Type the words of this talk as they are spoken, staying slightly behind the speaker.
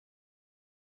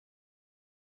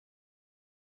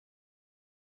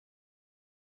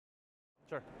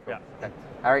Sure. Cool. Yeah. Okay.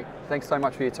 Harry, thanks so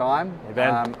much for your time. Hey,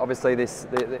 Ben. Obviously,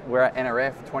 we're at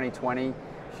NRF 2020,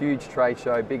 huge trade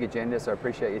show, big agenda, so I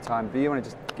appreciate your time. Do you want to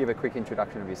just give a quick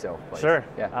introduction of yourself, please? Sure.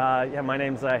 Yeah. My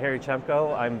name's Harry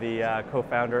Chemko. I'm the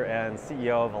co-founder and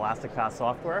CEO of ElasticPath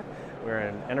Software. We're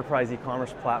an enterprise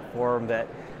e-commerce platform that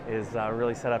is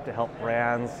really set up to help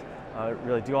brands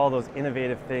really do all those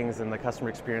innovative things in the customer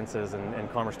experiences and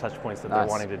commerce touch points that they're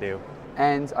wanting to do.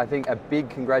 And I think a big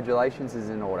congratulations is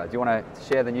in order. Do you want to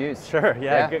share the news? Sure,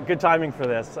 yeah. Good timing for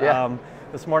this. Yeah.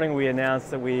 This morning we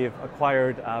announced that we've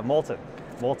acquired Molten.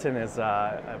 Molten is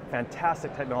a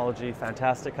fantastic technology,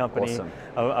 fantastic company. Awesome.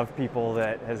 of people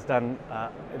that has done,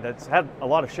 that's had a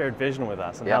lot of shared vision with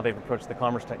us and how they've approached the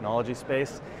commerce technology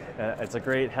space. It's a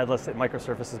great headless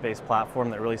microservices-based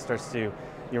platform that really starts to,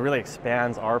 really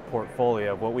expands our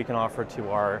portfolio of what we can offer to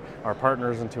our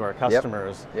partners and to our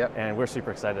customers. Yep. And we're super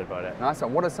excited about it. Nice.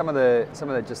 And what are some of the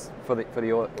just for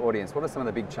the audience? What are some of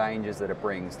the big changes that it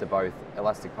brings to both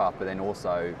ElasticPath, but then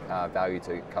also value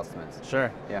to customers?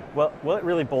 Sure. Yeah. Well, it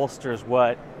really bolsters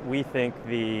what we think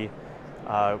the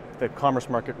commerce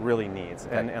market really needs,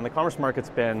 Okay. and the commerce market's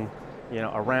been,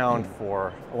 around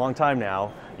for a long time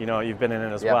now. You've been in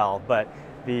it as well, but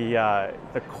the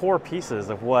core pieces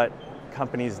of what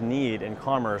companies need in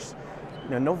commerce,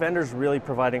 no vendor's really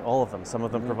providing all of them. Some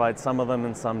of them provide some of them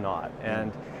and some not.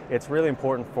 And it's really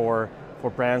important for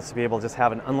brands to be able to just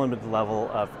have an unlimited level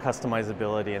of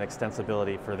customizability and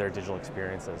extensibility for their digital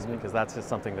experiences, because that's just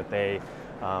something that they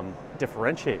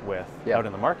differentiate with out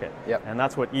in the market. And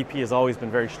that's what EP has always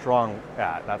been very strong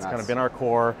at. That's kind of been our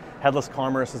core. Headless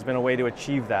commerce has been a way to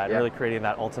achieve that, really creating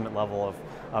that ultimate level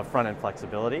of front-end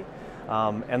flexibility.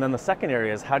 And then the second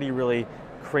area is how do you really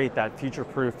create that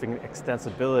future-proofing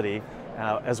extensibility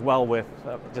as well with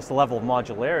just a level of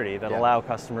modularity that allow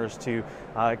customers to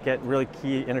get really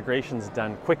key integrations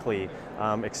done quickly,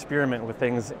 experiment with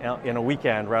things in a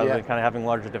weekend rather than kind of having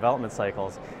larger development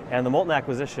cycles. And the Molten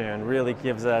acquisition really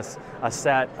gives us a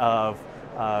set of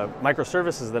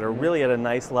microservices that are really at a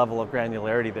nice level of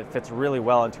granularity that fits really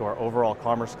well into our overall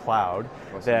commerce cloud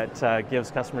that gives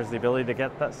customers the ability to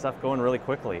get that stuff going really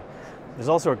quickly. There's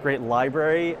also a great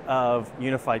library of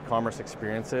unified commerce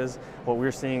experiences. What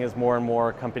we're seeing is more and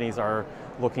more companies are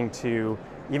looking to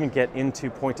even get into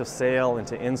point of sale,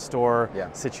 into in-store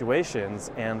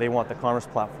situations, and they want the commerce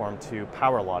platform to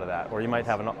power a lot of that. Or you might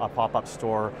have a pop-up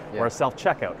store or a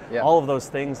self-checkout. All of those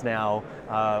things now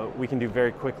we can do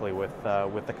very quickly with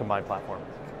the combined platform.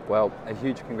 Well, a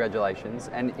huge congratulations.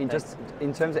 And in terms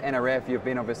of NRF, you've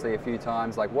been obviously a few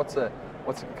times. Like, what's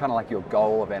kind of like your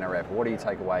goal of NRF? What do you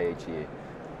take away each year?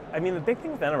 I mean, the big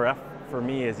thing with NRF for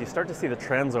me is you start to see the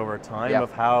trends over time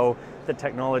of how the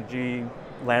technology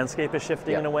landscape is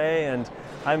shifting in a way, and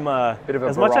I'm bit of a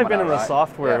as much I've been in the right?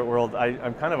 software world,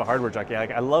 I'm kind of a hardware junkie.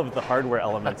 I love the hardware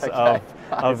elements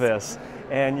of this.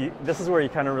 And this is where you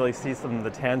kind of really see some of the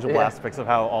tangible aspects of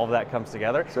how all of that comes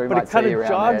together. So but it kind of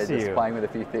jogs you. Just playing with a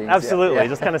few things. Absolutely,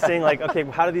 just kind of seeing like, okay,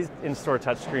 how do these in-store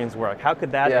touchscreens work? How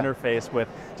could that interface with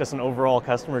just an overall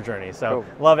customer journey? So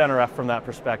love NRF from that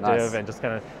perspective, and just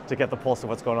kind of to get the pulse of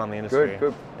what's going on in the industry.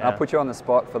 Good. Yeah. I'll put you on the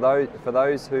spot. For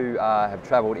those who have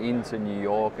traveled into New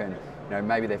York and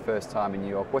maybe their first time in New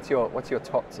York, what's your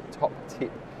top tip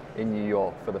in New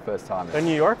York for the first time? In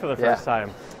New York for the first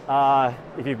time.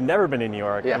 If you've never been in New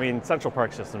York, I mean, Central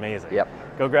Park's just amazing.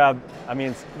 Go grab, I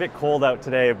mean, it's a bit cold out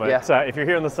today, but if you're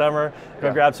here in the summer,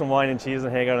 go grab some wine and cheese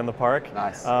and hang out in the park.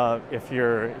 Nice. If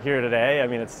you're here today, I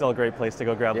mean, it's still a great place to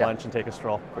go grab lunch and take a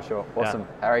stroll. For sure. Awesome.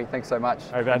 Harry, thanks so much.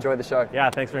 All right, Ben. Enjoy the show. Yeah,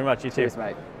 thanks very much. You too. Cheers,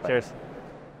 mate. Bye. Cheers.